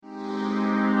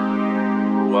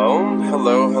Well,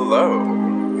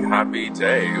 hello. Happy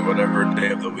day, whatever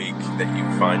day of the week that you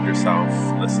find yourself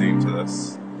listening to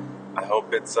this. I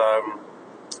hope it's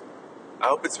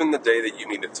been the day that you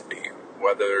need it to be.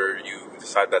 Whether you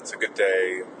decide that's a good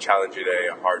day, a challenging day,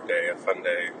 a hard day, a fun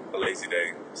day, a lazy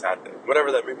day, sad day, whatever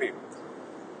that may be.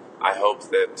 I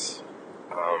hope that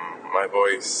my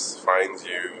voice finds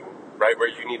you right where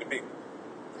you need to be.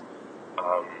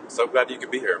 So glad you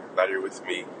could be here. Glad you're with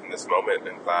me in this moment,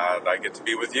 and glad I get to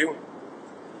be with you.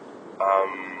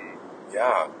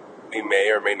 We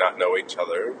may or may not know each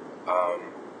other,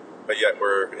 but yet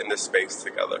we're in this space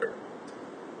together,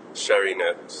 sharing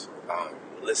it,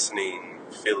 listening,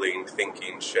 feeling,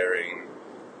 thinking, sharing,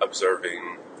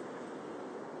 observing.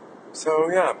 So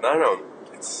I don't know.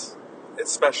 It's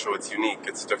special. It's unique.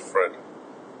 It's different,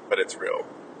 but it's real.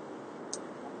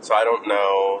 So I don't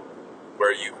know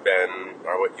where you've been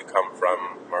or what you come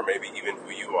from or maybe even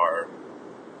who you are.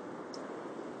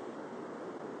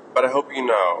 But I hope you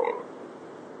know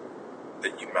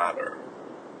that you matter.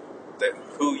 That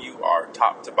who you are,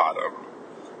 top to bottom,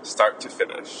 start to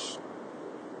finish,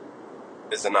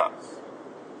 is enough.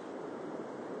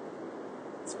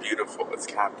 It's beautiful. It's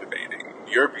captivating.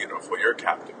 You're beautiful. You're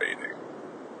captivating.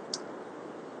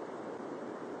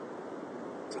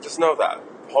 So just know that.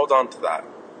 Hold on to that.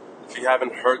 If you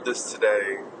haven't heard this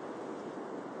today,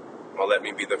 well, let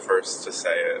me be the first to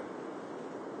say it.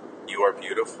 You are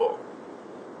beautiful.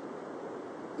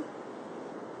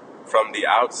 From the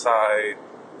outside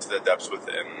to the depths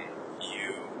within,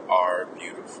 you are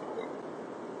beautiful.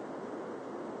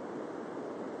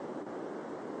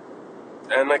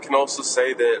 And I can also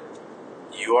say that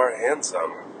you are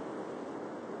handsome.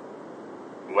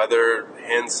 Whether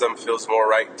handsome feels more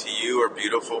right to you or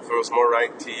beautiful feels more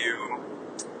right to you,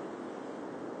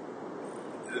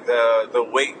 the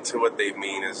weight to what they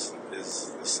mean is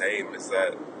the same, is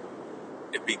that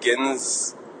it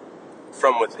begins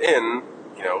from within,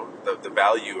 the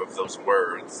value of those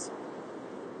words,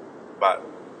 but,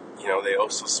 they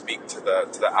also speak to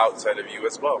the outside of you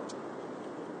as well.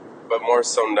 But more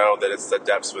so know that it's the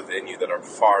depths within you that are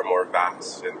far more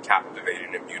vast and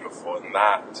captivating and beautiful, and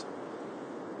that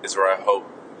is where I hope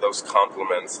those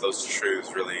compliments, those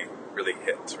truths really, really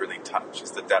hit, really touch,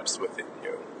 is the depths within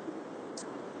you.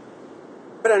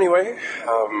 But anyway,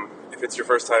 if it's your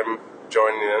first time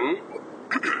joining in,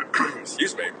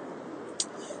 excuse me,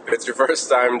 if it's your first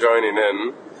time joining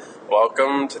in,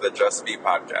 welcome to the Just Be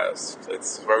podcast.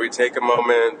 It's where we take a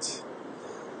moment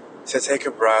to take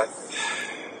a breath,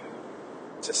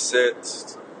 to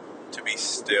sit, to be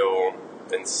still,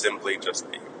 and simply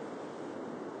just be.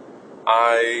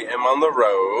 I am on the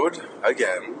road,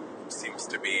 again, seems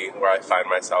to be where I find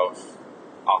myself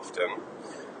often,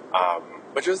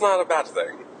 which is not a bad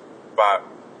thing, but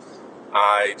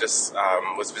I just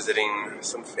was visiting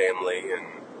some family, and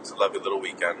it was a lovely little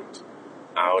weekend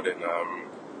out in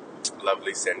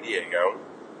lovely San Diego,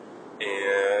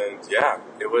 and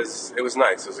it was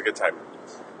nice. It was a good time.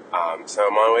 So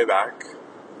I'm on my way back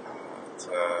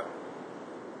to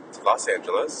Los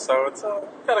Angeles, so it's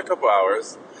got a couple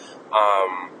hours.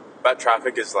 But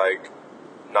traffic is like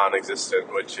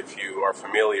non-existent, which if you are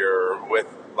familiar with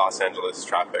Los Angeles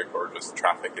traffic or just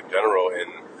traffic in general in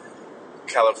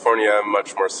California,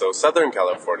 much more so Southern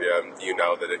California, you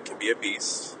know that it can be a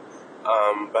beast.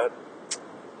 But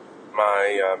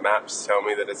my maps tell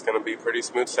me that it's going to be pretty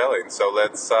smooth sailing, so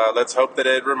let's hope that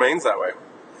it remains that way.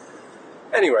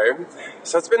 Anyway,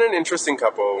 so it's been an interesting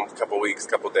couple weeks,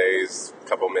 couple days,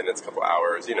 couple minutes, couple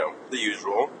hours, the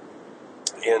usual.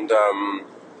 And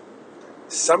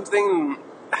something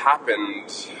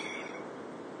happened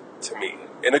to me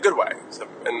in a good way,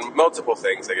 and multiple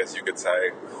things, I guess you could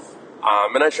say.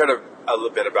 And I shared a little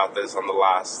bit about this on the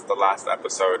last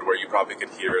episode, where you probably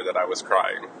could hear that I was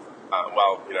crying. I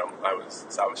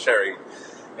was sharing.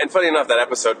 And funny enough, that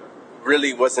episode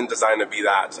really wasn't designed to be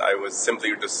that. I was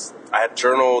simply I had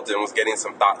journaled and was getting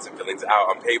some thoughts and feelings out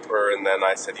on paper, and then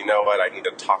I said, you know what, I need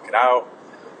to talk it out.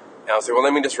 And I was like, well,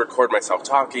 let me just record myself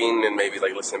talking and maybe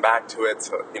listen back to it,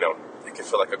 so, it can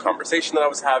feel like a conversation that I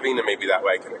was having, and maybe that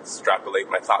way I can extrapolate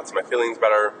my thoughts and my feelings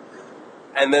better.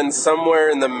 And then somewhere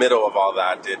in the middle of all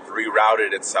that, it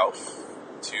rerouted itself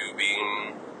to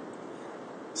being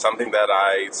something that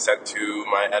I sent to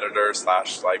my editor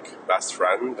 / best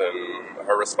friend, and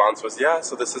her response was, yeah,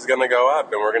 so this is going to go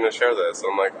up, and we're going to share this.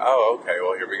 And I'm like, oh, okay,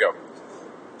 well, here we go.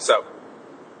 So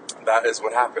that is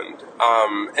what happened.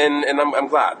 And I'm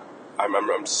glad.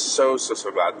 I'm so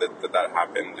glad that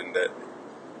happened, and that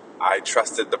I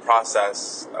trusted the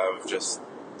process of just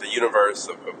the universe,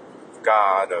 of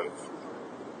God, of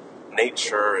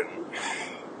nature, and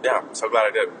yeah, I'm so glad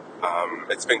I did.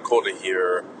 It's been cool to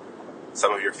hear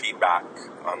some of your feedback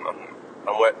on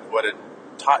what it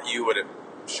taught you, what it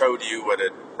showed you, what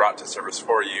it brought to service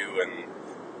for you, and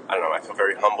I don't know, I feel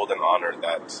very humbled and honored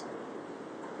that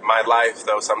my life,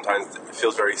 though sometimes it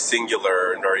feels very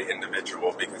singular and very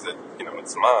individual because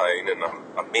it's mine and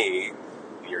I'm me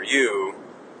and you're you.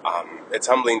 It's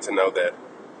humbling to know that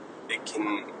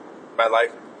my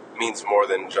life means more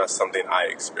than just something I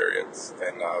experience.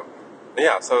 And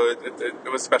so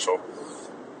it was special.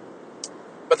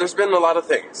 But there's been a lot of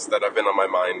things that have been on my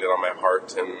mind and on my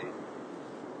heart, and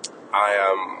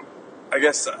I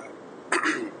guess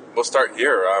we'll start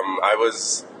here. I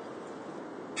was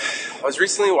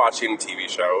recently watching a TV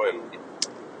show, and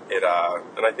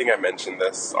and I think I mentioned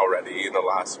this already in the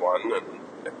last one, and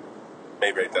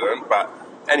maybe I didn't, but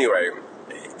anyway,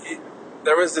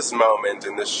 there was this moment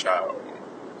in this show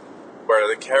where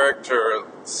the character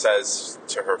says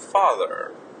to her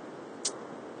father,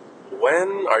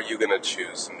 "When are you going to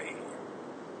choose me?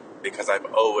 Because I've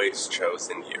always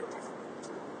chosen you."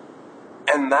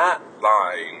 And that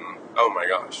line, oh my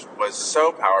gosh, was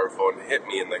so powerful and hit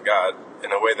me in the gut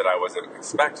in a way that I wasn't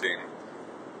expecting.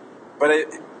 But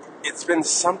it's been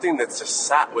something that's just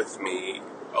sat with me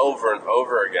over and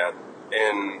over again.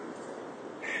 And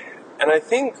I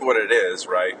think what it is,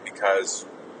 right, because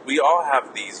we all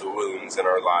have these wounds in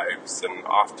our lives, and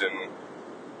often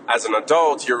as an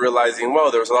adult you're realizing, whoa,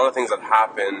 there was a lot of things that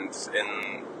happened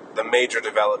in the major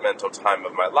developmental time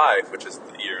of my life, which is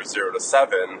the years 0 to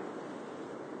 7,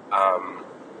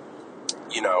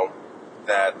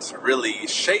 that really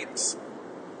shaped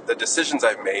the decisions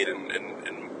I've made,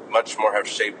 and much more have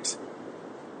shaped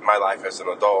my life as an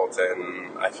adult.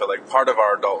 And I feel like part of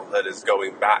our adulthood is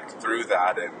going back through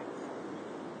that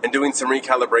and doing some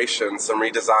recalibration, some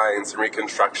redesign, some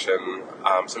reconstruction,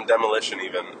 some demolition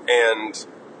even. And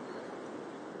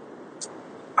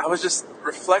I was just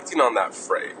reflecting on that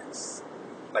phrase,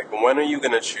 like, when are you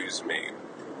going to choose me?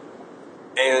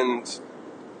 And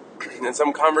in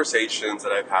some conversations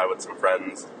that I've had with some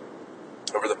friends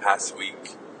over the past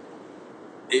week,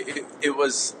 it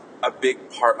was a big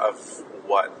part of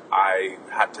what I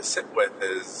had to sit with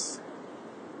is,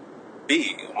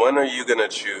 when are you going to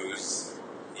choose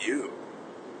you?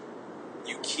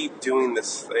 You keep doing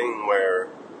this thing where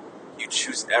you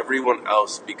choose everyone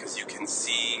else because you can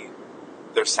see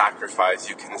their sacrifice,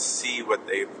 you can see what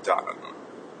they've done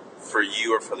for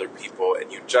you or for other people, and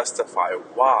you justify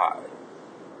why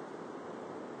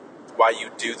you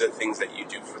do the things that you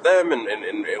do for them, and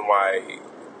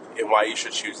why you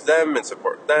should choose them and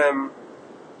support them.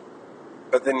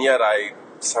 But then yet I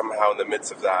somehow in the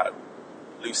midst of that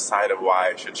lose sight of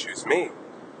why I should choose me.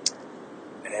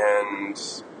 And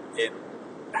it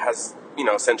has,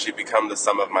 essentially become the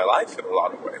sum of my life in a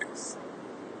lot of ways.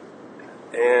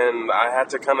 And I had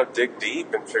to kind of dig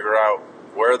deep and figure out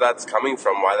where that's coming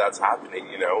from, why that's happening,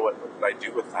 what I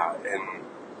do with that. And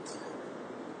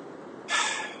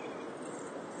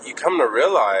you come to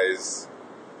realize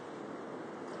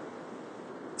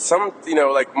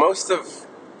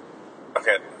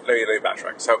okay, let me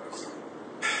backtrack. So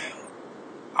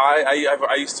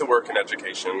I used to work in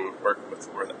education,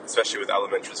 especially with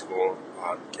elementary school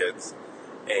kids,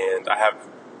 and I have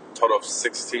a total of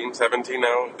 16, 17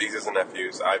 now, nieces and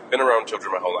nephews. I've been around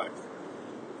children my whole life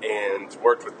and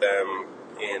worked with them,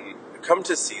 and come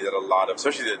to see that a lot of,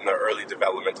 especially in the early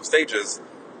developmental stages,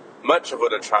 much of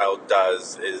what a child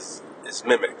does is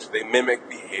mimicked. They mimic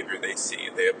behavior they see.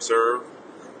 They observe,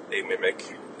 they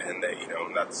mimic, and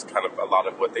that's kind of a lot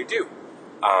of what they do.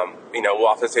 We'll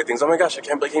often say things, oh my gosh, I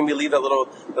can't believe that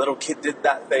little kid did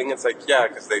that thing. It's like, yeah,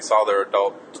 because they saw their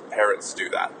adult parents do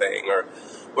that thing. Or,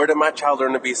 where did my child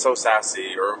learn to be so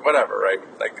sassy? Or whatever, right?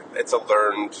 Like, it's a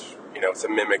learned, it's a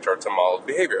mimicked or it's a modeled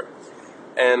behavior.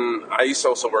 And I used to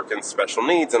also work in special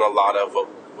needs, and a lot of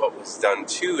what was done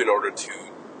too in order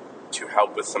to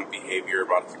help with some behavior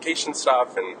modification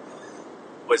stuff, and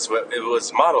it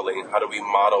was modeling. How do we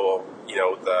model,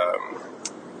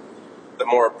 the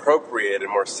more appropriate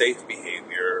and more safe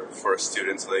behavior for a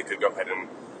student, so they could go ahead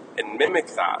and mimic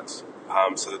that,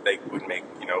 so that they would make,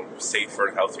 safer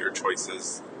and healthier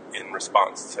choices in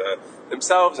response to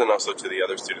themselves and also to the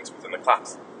other students within the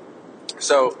class.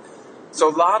 So a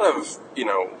lot of,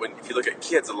 if you look at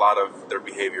kids, a lot of their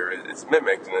behavior is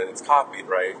mimicked and it's copied,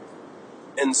 right?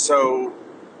 And so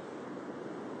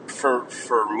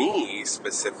for me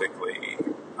specifically,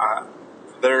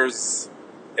 there's,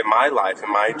 in my life, in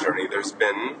my journey, there's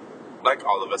been, like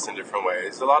all of us in different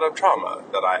ways, a lot of trauma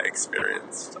that I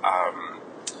experienced.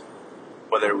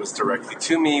 Whether it was directly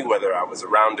to me, whether I was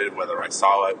around it, whether I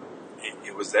saw it,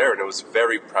 it was there, and it was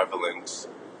very prevalent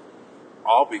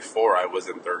all before I was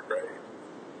in third grade.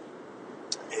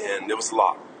 And it was a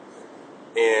lot.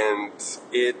 And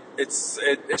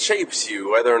it shapes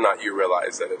you, whether or not you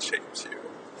realize that it shapes you.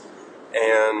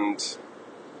 And,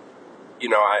 you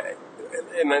know,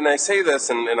 I say this,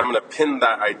 and I'm going to pin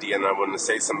that idea, and I'm going to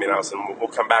say something else, and we'll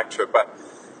come back to it. But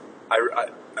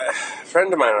a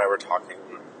friend of mine and I were talking,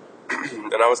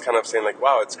 and I was kind of saying, like,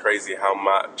 wow, it's crazy how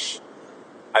much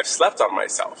I've slept on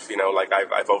myself. You know, like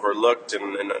I've overlooked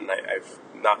and I've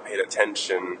not paid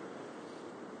attention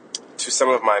to some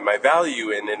of my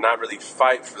value and not really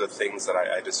fight for the things that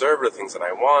I deserve, or the things that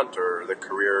I want, or the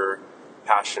career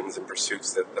passions and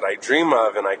pursuits that I dream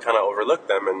of, and I kind of overlook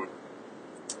them.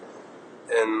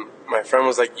 And my friend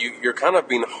was like, you're kind of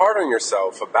being hard on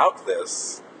yourself about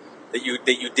this, that you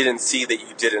didn't see, that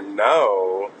you didn't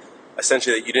know,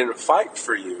 essentially that you didn't fight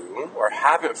for you, or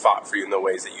haven't fought for you in the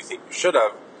ways that you think you should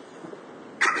have.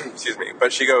 Excuse me.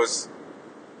 But she goes,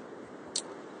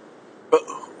 but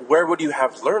where would you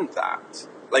have learned that?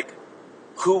 Like,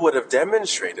 who would have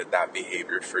demonstrated that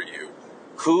behavior for you?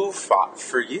 Who fought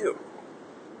for you?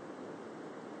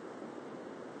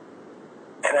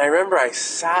 And I remember I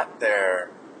sat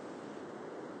there,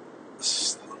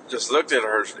 just looked at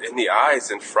her in the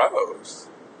eyes and froze.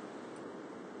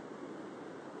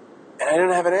 And I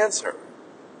didn't have an answer.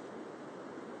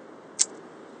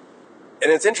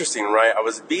 And it's interesting, right? I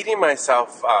was beating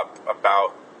myself up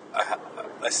about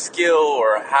a skill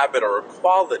or a habit or a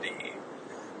quality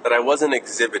that I wasn't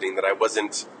exhibiting, that I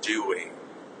wasn't doing.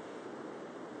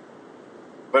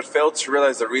 But failed to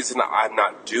realize the reason I'm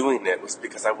not doing it was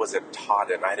because I wasn't taught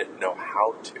it and I didn't know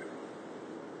how to.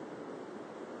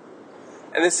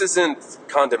 And this isn't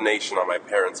condemnation on my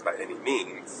parents by any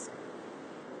means.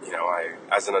 You know,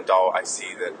 as an adult, I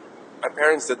see that my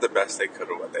parents did the best they could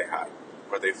with what they had.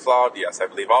 Were they flawed? Yes, I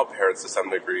believe all parents to some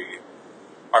degree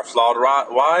are flawed.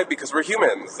 Why? Because we're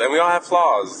humans and we all have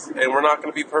flaws and we're not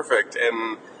going to be perfect.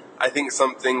 And I think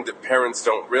something that parents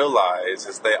don't realize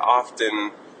is they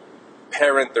often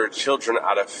parent their children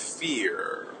out of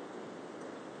fear.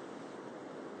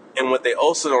 And what they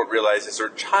also don't realize is their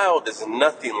child is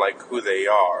nothing like who they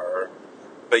are,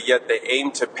 but yet they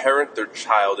aim to parent their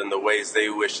child in the ways they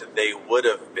wish they would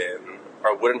have been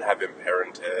or wouldn't have been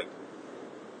parented.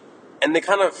 And they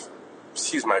kind of,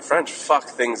 excuse my French, fuck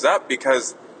things up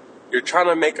because you're trying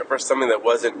to make up for something that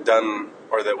wasn't done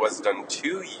or that was done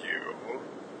to you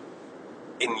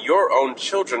in your own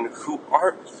children who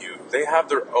aren't you. They have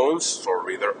their own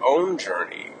story, their own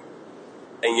journey.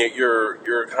 And yet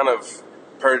you're kind of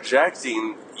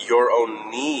projecting your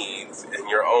own needs and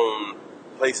your own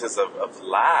places of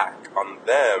lack on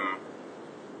them.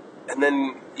 And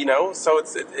then, you know, so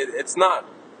it's not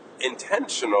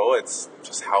intentional, it's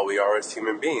just how we are as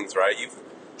human beings, right?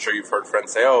 Sure you've heard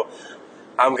friends say, oh,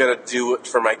 I'm going to do it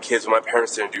for my kids what my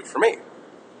parents didn't do for me.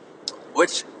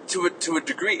 Which, to a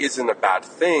degree, isn't a bad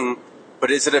thing, but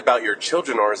is it about your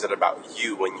children or is it about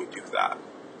you when you do that?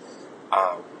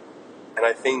 And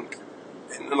I think,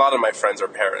 and a lot of my friends are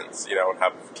parents, you know, and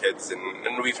have kids, and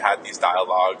we've had these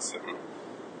dialogues, and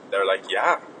they're like,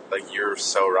 yeah, like, you're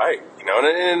so right, you know,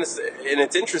 and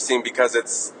it's interesting because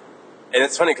it's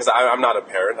funny because I'm not a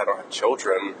parent, I don't have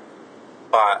children,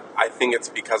 but I think it's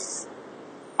because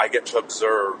I get to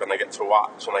observe and I get to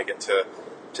watch and I get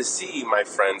to see my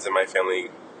friends and my family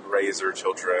raise their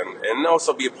children and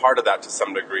also be a part of that to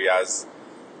some degree as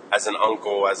an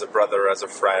uncle, as a brother, as a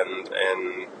friend,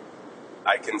 and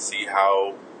I can see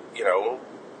how, you know,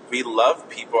 we love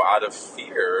people out of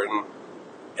fear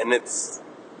and it's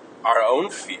our own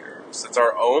fears, it's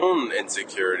our own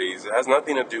insecurities. It has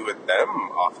nothing to do with them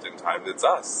oftentimes, it's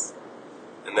us.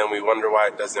 And then we wonder why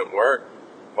it doesn't work.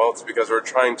 Well, it's because we're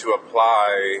trying to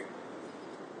apply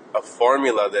a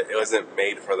formula that isn't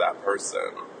made for that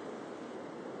person.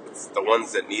 It's the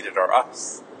ones that need it are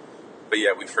us. But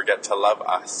yet we forget to love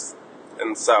us.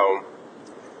 And so,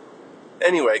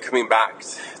 anyway, coming back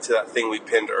to that thing we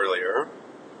pinned earlier,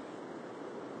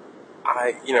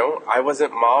 I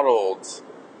wasn't modeled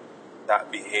that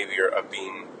behavior of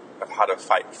how to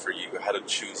fight for you, how to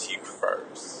choose you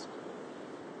first.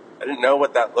 I didn't know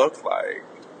what that looked like.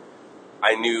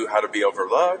 I knew how to be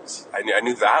overlooked. I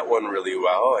knew that one really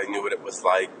well. I knew what it was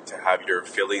like to have your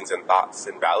feelings and thoughts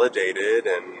invalidated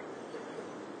and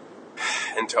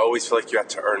to always feel like you had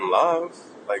to earn love.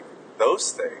 Like,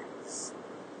 those things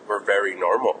were very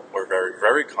normal, were very,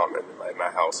 very common in my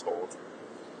household.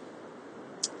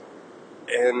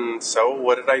 And so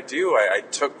what did I do? I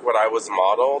took what I was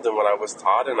modeled and what I was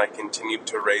taught, and I continued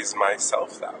to raise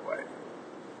myself that way.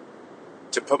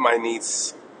 To put my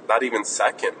needs not even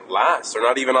second, last, or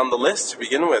not even on the list to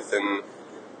begin with. And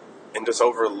and just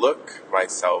overlook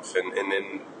myself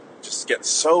and just get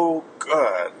so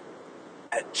good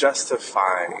at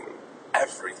justifying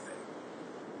everything.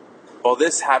 Well,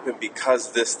 this happened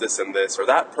because this, and this, or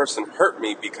that person hurt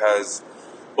me because,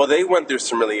 well, they went through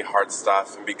some really hard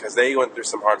stuff, and because they went through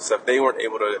some hard stuff, they weren't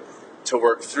able to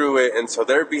work through it, and so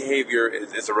their behavior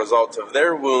is a result of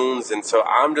their wounds, and so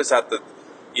I'm just at the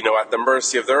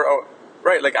mercy of their own,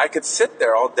 right? Like, I could sit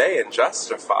there all day and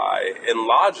justify and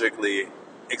logically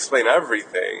explain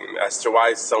everything as to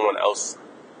why someone else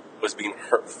was being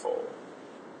hurtful.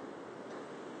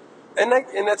 And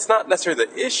that's not necessarily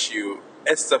the issue.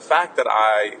 It's the fact that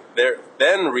I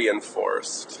then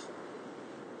reinforced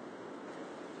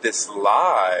this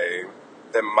lie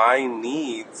that my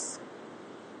needs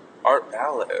aren't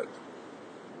valid.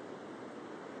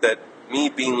 That me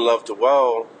being loved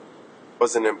well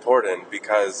wasn't important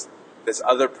because this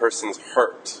other person's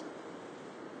hurt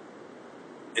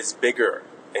is bigger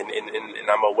and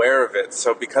I'm aware of it.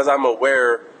 So because I'm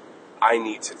aware, I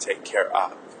need to take care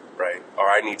of, right? Or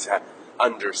I need to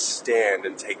understand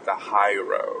and take the high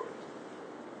road.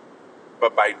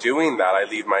 But by doing that, I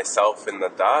leave myself in the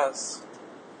dust,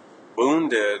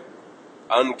 wounded,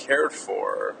 uncared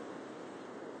for.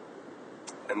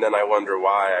 And then I wonder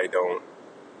why I don't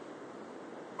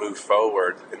move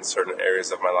forward in certain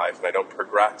areas of my life and I don't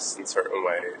progress in certain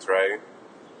ways, right?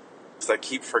 Because I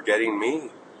keep forgetting me,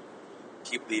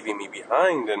 keep leaving me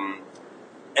behind. And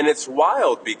it's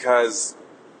wild because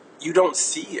you don't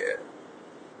see it.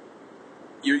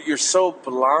 You're so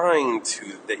blind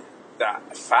to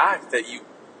that fact that you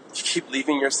keep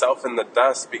leaving yourself in the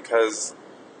dust because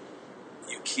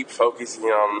you keep focusing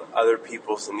on other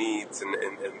people's needs and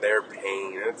their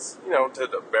pain. It's, to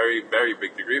a very, very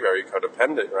big degree, very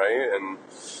codependent, right?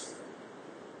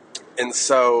 And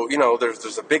so,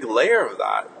 there's a big layer of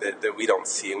that we don't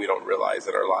see and we don't realize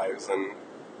in our lives. And,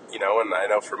 and I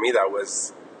know for me that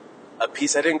was a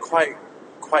piece I didn't quite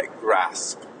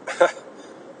grasp.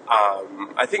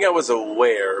 I think I was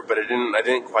aware, but I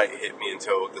didn't quite hit me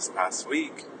until this past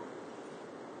week.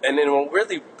 And then what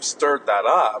really stirred that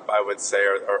up, I would say,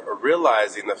 are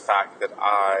realizing the fact that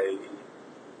I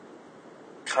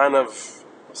kind of,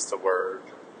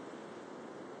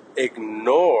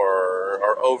 ignore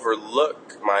or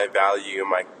overlook my value and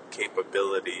my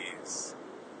capabilities.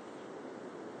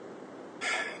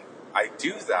 I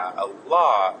do that a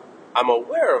lot. I'm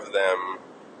aware of them,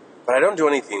 but I don't do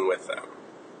anything with them.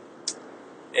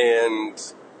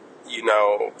 And,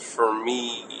 for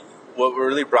me, what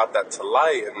really brought that to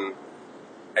light, and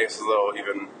I guess a little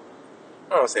even, I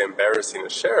don't want to say embarrassing to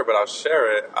share, but I'll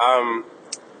share it.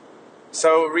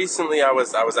 So recently I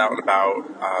was out and about,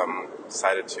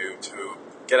 decided to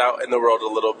get out in the world a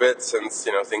little bit since,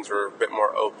 things were a bit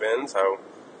more open. So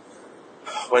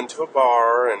went to a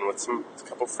bar and with a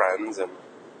couple friends, and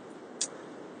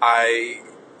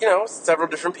several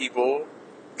different people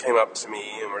came up to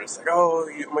me and were just like, oh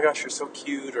my gosh, you're so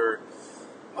cute, or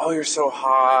oh, you're so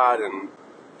hot, and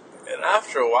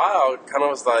after a while, it kind of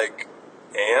was like,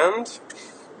 and?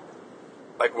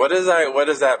 Like, what does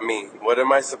that mean? What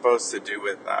am I supposed to do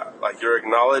with that? Like, you're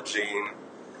acknowledging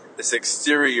this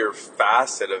exterior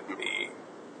facet of me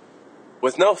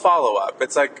with no follow-up.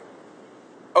 It's like,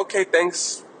 okay,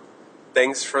 thanks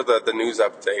for the news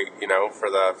update,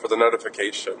 for the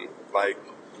notification. Like,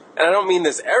 and I don't mean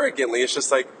this arrogantly, it's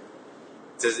just like,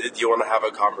 do you want to have a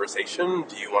conversation?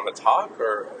 Do you want to talk?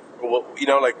 Or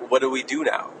what do we do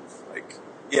now? Like,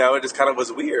 it just kind of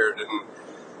was weird.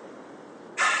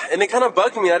 And it kind of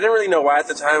bugged me. I didn't really know why at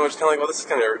the time. I was kind of like, well, this is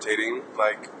kind of irritating.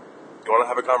 Like, you want to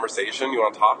have a conversation? You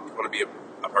want to talk? You want to be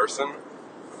a person?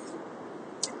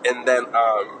 And then,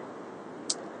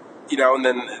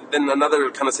 and then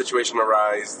another kind of situation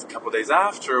arose a couple of days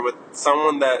after with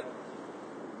someone that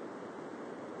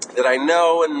I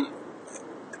know, and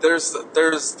there's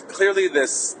clearly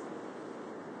this,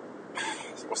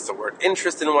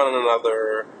 interest in one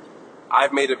another.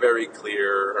 I've made it very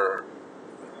clear, or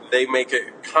they make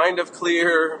it kind of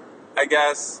clear, I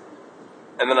guess.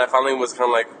 And then I finally was kind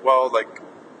of like, well, like,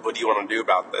 what do you want to do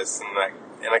about this? And I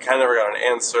kind of never got an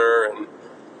answer. And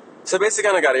so basically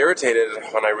kind of got irritated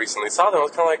when I recently saw them. I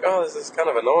was kind of like, oh, this is kind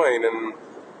of annoying.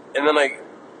 And then I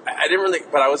didn't really,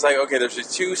 but I was like, okay, there's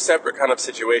just two separate kind of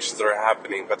situations that are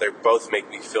happening, but they both make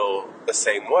me feel the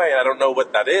same way. I don't know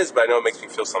what that is, but I know it makes me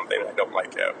feel something. I don't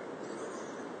like it.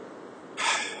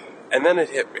 And then it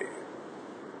hit me.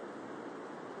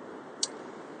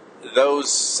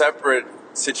 Those separate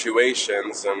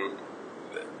situations, and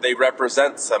they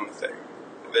represent something.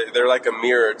 They're like a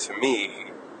mirror to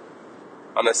me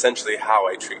on essentially how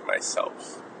I treat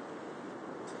myself.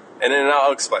 And then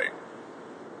I'll explain.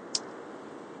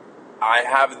 I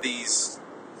had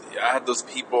those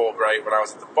people, right, when I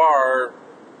was at the bar,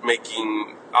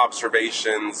 making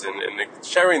observations and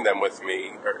sharing them with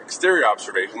me, or exterior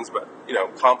observations, but,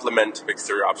 complement of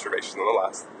exterior observations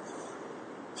nonetheless.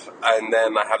 And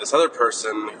then I have this other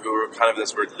person who are kind of in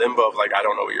this weird limbo of like, I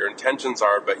don't know what your intentions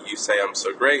are, but you say I'm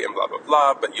so great and blah, blah,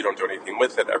 blah, but you don't do anything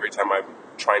with it. Every time I'm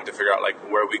trying to figure out like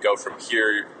where we go from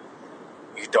here,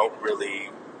 you don't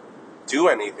really do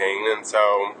anything. And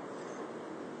so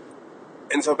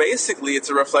basically it's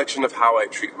a reflection of how I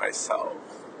treat myself.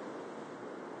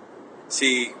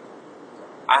 See,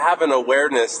 I have an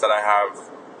awareness that I have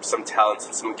some talents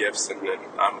and some gifts, and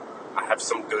I have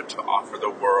some good to offer the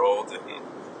world, and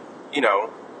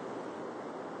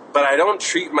but I don't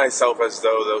treat myself as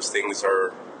though those things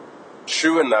are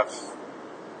true enough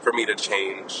for me to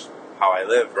change how I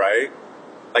live, right?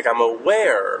 Like I'm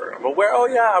aware, oh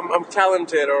yeah, I'm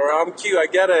talented, or I'm cute, I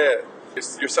get it.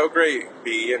 You're so great,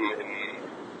 B, and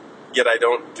yet I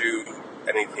don't do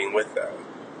anything with that.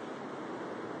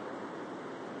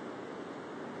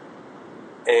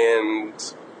 And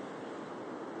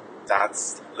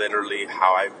that's literally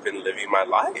how I've been living my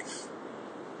life.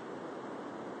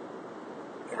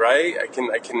 Right? I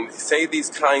can say these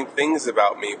kind things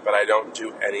about me, but I don't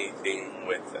do anything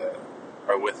with it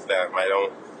or with them. I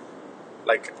don't,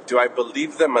 do I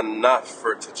believe them enough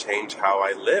for it to change how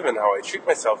I live and how I treat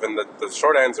myself? And the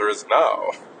short answer is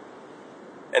no.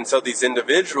 And so these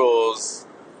individuals,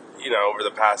 over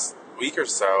the past week or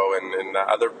so, and the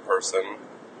other person,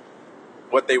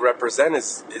 what they represent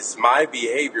is my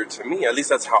behavior to me. At least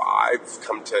that's how I've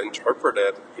come to interpret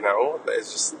it.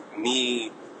 It's just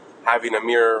me having a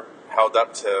mirror held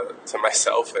up to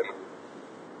myself, and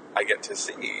I get to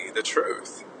see the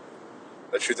truth.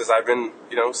 The truth is I've been,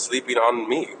 sleeping on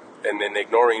me and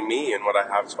ignoring me and what I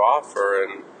have to offer.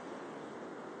 And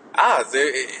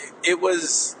it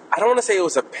was, I don't want to say it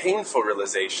was a painful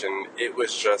realization. It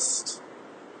was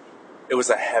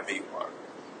a heavy one.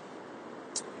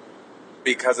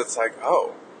 Because it's like,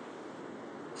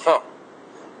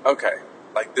 okay,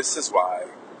 this is why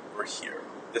we're here.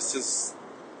 This is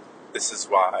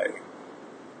why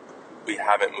we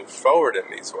haven't moved forward in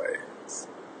these ways.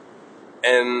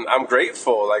 And I'm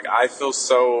grateful. I feel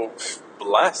so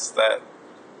blessed that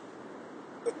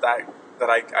I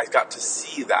got to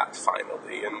see that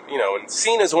finally. And, and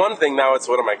seeing is one thing. Now it's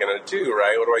what am I going to do,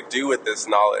 right? What do I do with this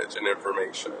knowledge and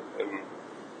information? And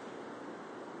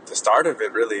the start of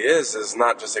it really is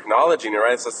not just acknowledging it,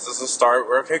 right? So it's just a start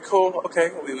where, okay, cool,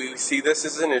 okay, we see this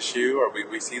as an issue, or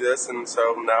we see this, and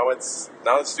so now let's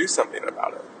do something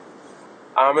about it.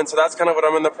 And so that's kind of what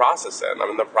I'm in the process in.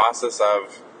 I'm in the process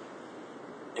of,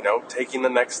 taking the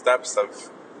next steps of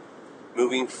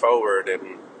moving forward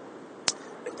and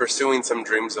pursuing some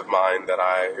dreams of mine that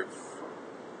I've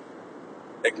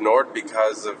ignored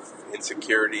because of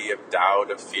insecurity, of doubt,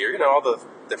 of fear, all the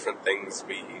different things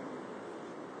we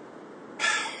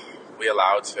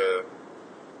allow to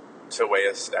weigh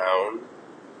us down,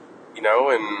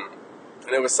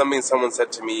 and it was something someone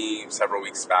said to me several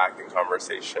weeks back in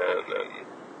conversation, and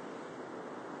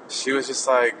she was just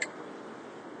like,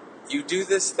 you do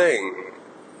this thing.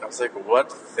 I was like,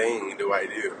 what thing do I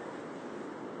do?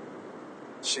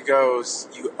 She goes,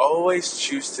 you always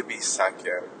choose to be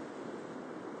second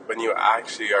when you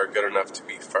actually are good enough to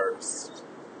be first.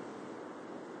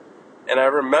 And I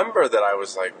remember that I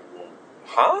was like,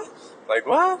 huh?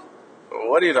 What?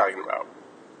 What are you talking about?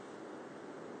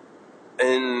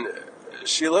 And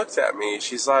she looked at me.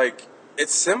 She's like,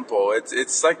 it's simple.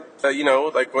 It's like for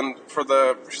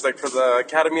the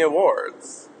Academy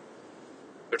Awards,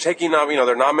 they're taking up,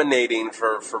 they're nominating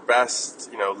for best,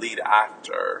 lead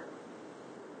actor.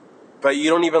 But you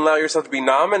don't even allow yourself to be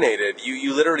nominated.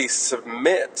 You literally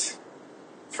submit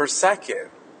for second,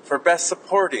 for best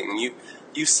supporting.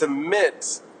 You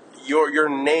submit your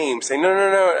name, saying,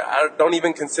 no, don't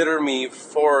even consider me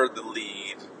for the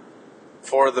lead,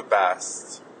 for the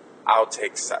best. I'll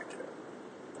take second.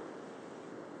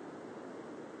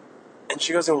 And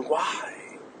she goes, and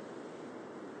why?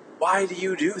 Why do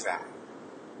you do that?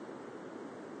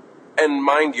 And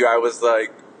mind you, I was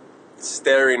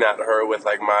staring at her with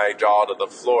my jaw to the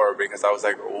floor, because I was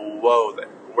like, whoa,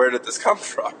 where did this come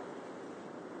from?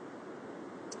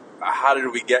 How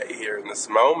did we get here in this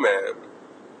moment?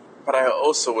 But I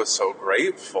also was so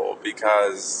grateful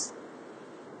because,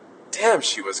 damn,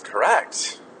 she was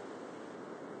correct.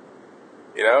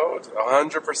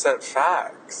 100%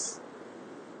 facts.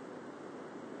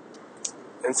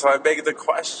 And so I beg the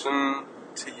question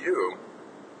to you,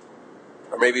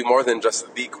 or maybe more than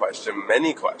just the question,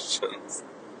 many questions.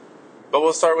 But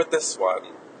we'll start with this one.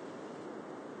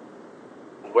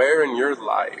 Where in your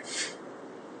life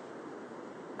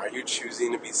are you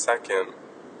choosing to be second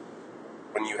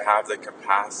when you have the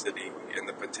capacity and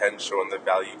the potential and the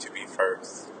value to be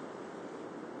first?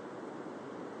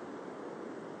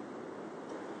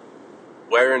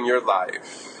 Where in your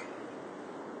life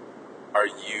are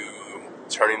you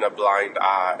turning a blind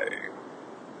eye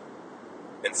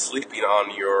and sleeping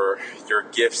on your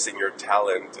gifts and your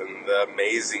talent and the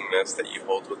amazingness that you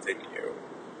hold within you?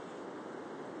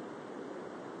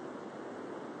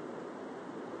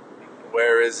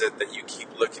 Where is it that you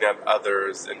keep looking at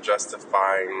others and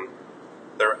justifying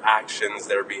their actions,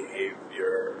 their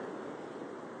behavior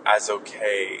as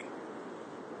okay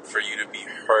for you to be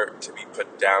hurt, to be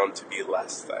put down, to be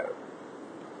less than?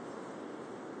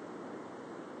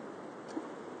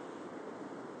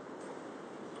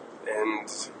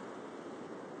 And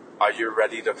are you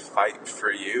ready to fight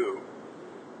for you,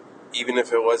 even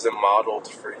if it wasn't modeled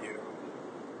for you,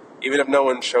 even if no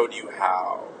one showed you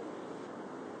how?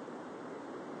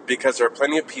 Because there are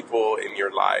plenty of people in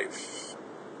your life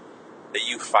that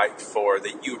you fight for,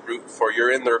 that you root for.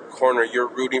 You're in their corner, you're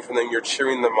rooting for them, you're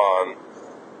cheering them on,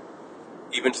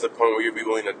 even to the point where you'd be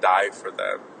willing to die for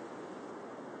them.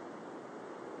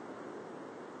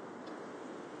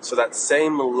 So that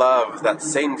same love, that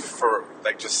same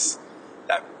just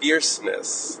that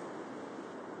fierceness,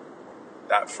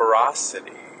 that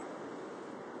ferocity,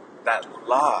 that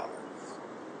love,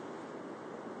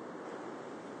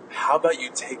 how about you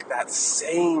take that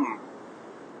same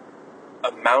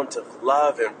amount of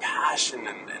love and passion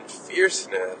and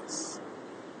fierceness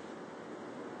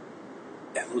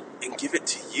and give it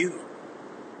to you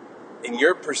in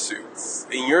your pursuits,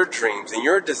 in your dreams, in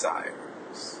your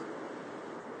desires?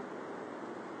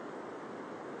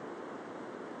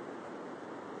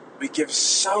 We give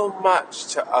so much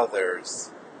to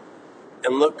others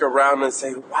and look around and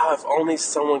say, wow, if only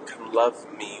someone could love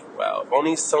me well, if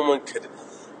only someone could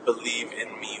believe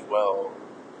in me well.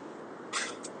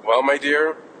 Well, my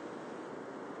dear,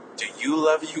 do you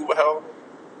love you well?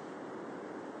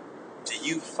 Do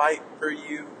you fight for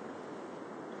you?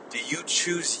 Do you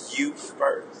choose you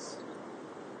first?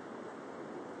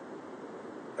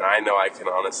 And I know I can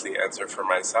honestly answer for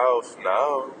myself,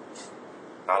 no.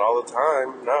 Not all the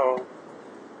time, no.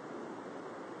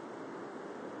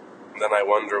 And then I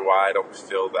wonder why I don't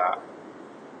feel that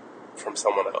from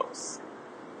someone else.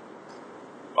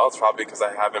 Well, it's probably because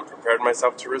I haven't prepared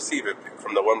myself to receive it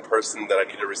from the one person that I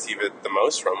need to receive it the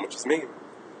most from, which is me.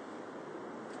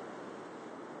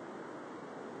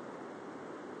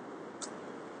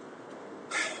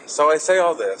 So I say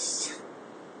all this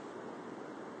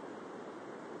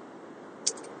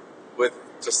with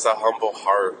just a humble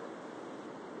heart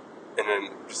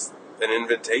and just an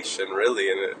invitation,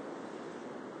 really, and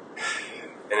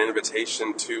an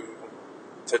invitation to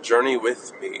journey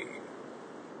with me,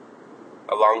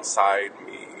 alongside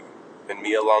me, and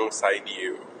me alongside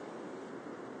you,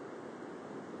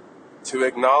 to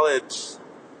acknowledge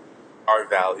our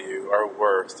value, our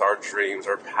worth, our dreams,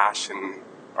 our passion,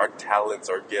 our talents,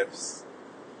 our gifts,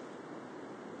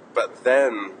 but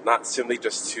then not simply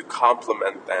just to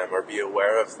compliment them or be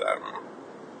aware of them,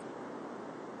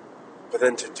 but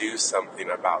then to do something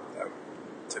about them,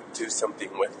 to do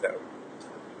something with them.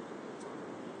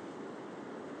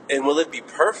 And will it be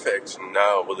perfect?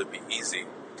 No. Will it be easy?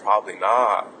 Probably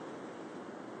not.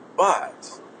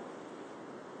 But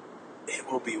it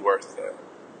will be worth it.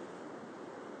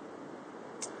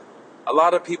 A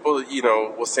lot of people,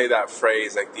 will say that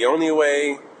phrase, like the only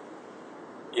way,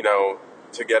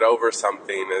 to get over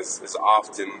something is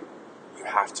often you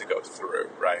have to go through,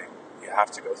 right? You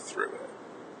have to go through it.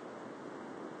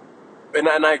 And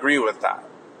I agree with that,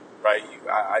 right?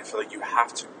 I feel like you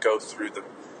have to go through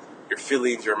your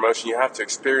feelings, your emotions. You have to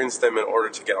experience them in order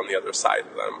to get on the other side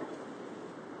of them.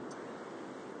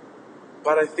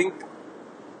 But I think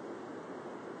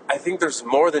there's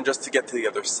more than just to get to the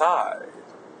other side.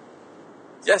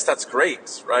 Yes, that's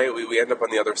great, right? We end up on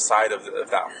the other side of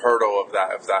that hurdle, of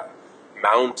that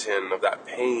mountain, of that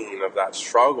pain, of that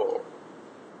struggle.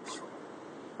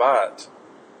 But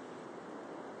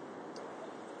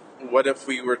what if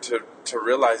we were to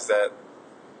realize that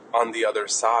on the other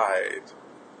side,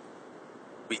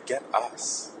 we get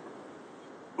us.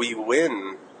 We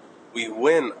win. We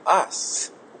win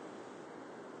us.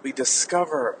 We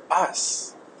discover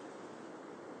us.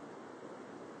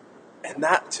 And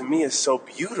that, to me, is so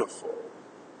beautiful.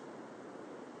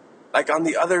 Like on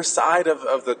the other side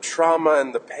of the trauma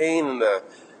and the pain and the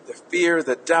fear,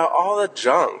 the doubt, all the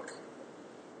junk,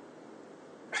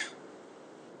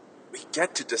 we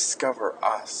get to discover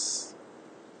us.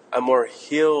 a more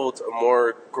healed, a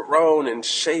more grown and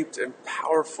shaped and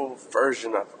powerful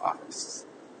version of us.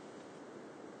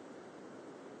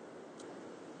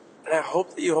 And I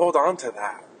hope that you hold on to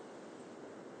that.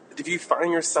 That if you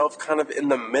find yourself kind of in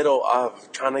the middle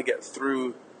of trying to get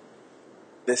through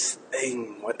this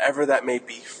thing, whatever that may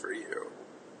be for you,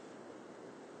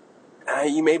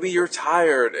 and maybe you're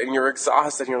tired and you're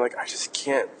exhausted and you're like, I just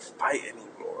can't fight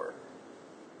anymore.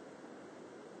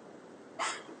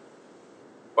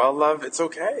 Well, love, it's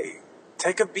okay.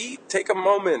 Take a beat, take a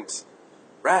moment,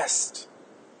 rest.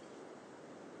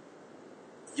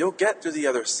 You'll get through the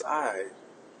other side,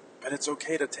 but it's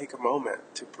okay to take a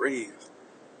moment to breathe,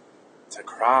 to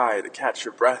cry, to catch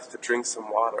your breath, to drink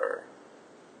some water,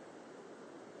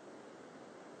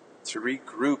 to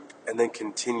regroup and then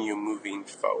continue moving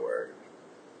forward.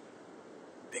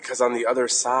 Because on the other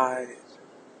side,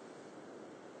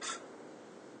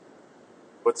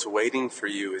 what's waiting for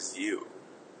you is you.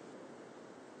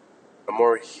 A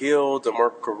more healed, a more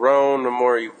grown, a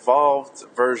more evolved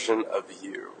version of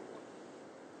you.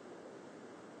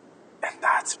 And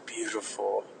that's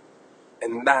beautiful.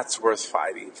 And that's worth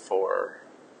fighting for.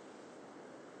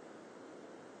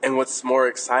 And what's more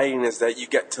exciting is that you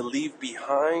get to leave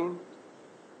behind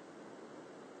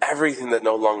everything that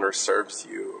no longer serves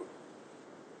you.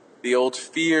 The old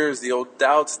fears, the old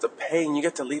doubts, the pain, you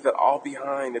get to leave it all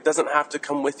behind. It doesn't have to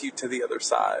come with you to the other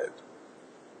side.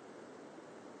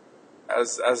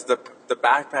 As the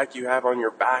backpack you have on your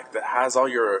back that has all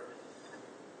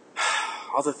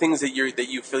the things that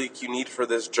you feel like you need for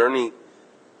this journey,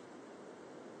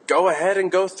 go ahead and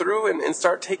go through and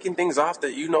start taking things off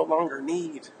that you no longer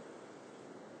need.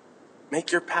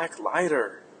 Make your pack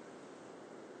lighter.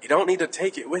 You don't need to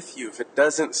take it with you if it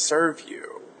doesn't serve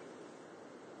you.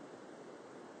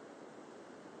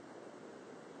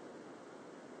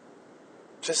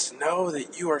 Just know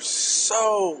that you are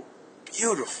so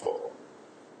beautiful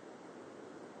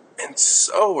and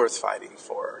so worth fighting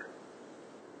for.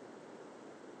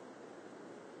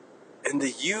 And the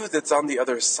you that's on the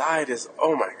other side is,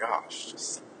 oh my gosh,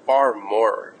 just far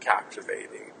more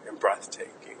captivating and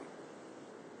breathtaking.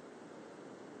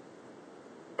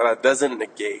 But that doesn't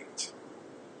negate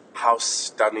how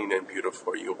stunning and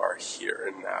beautiful you are here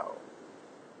and now.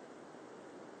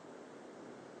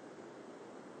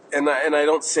 And I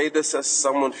don't say this as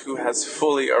someone who has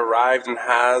fully arrived and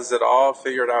has it all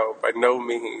figured out, by no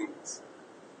means.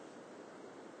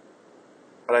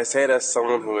 But I say it as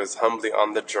someone who is humbly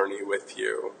on the journey with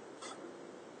you,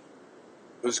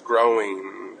 who's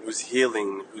growing, who's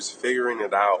healing, who's figuring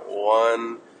it out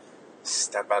one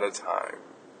step at a time.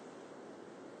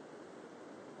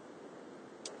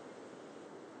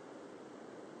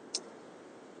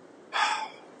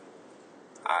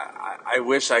 I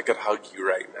wish I could hug you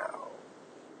right now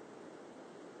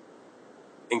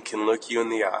and can look you in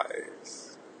the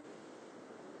eyes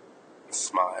and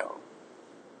smile.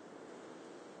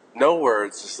 No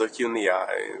words, just look you in the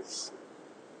eyes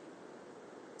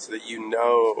so that you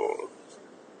know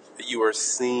that you are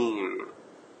seen,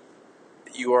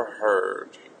 that you are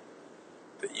heard,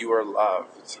 that you are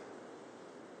loved,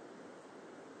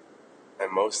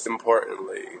 and most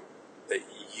importantly, that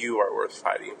you are worth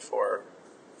fighting for.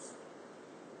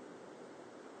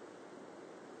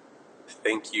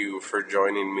 Thank you for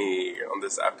joining me on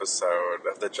this episode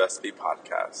of the Just Be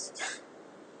podcast.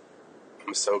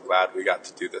 I'm so glad we got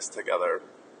to do this together.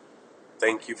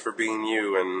 Thank you for being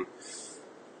you, and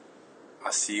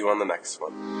I'll see you on the next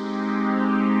one.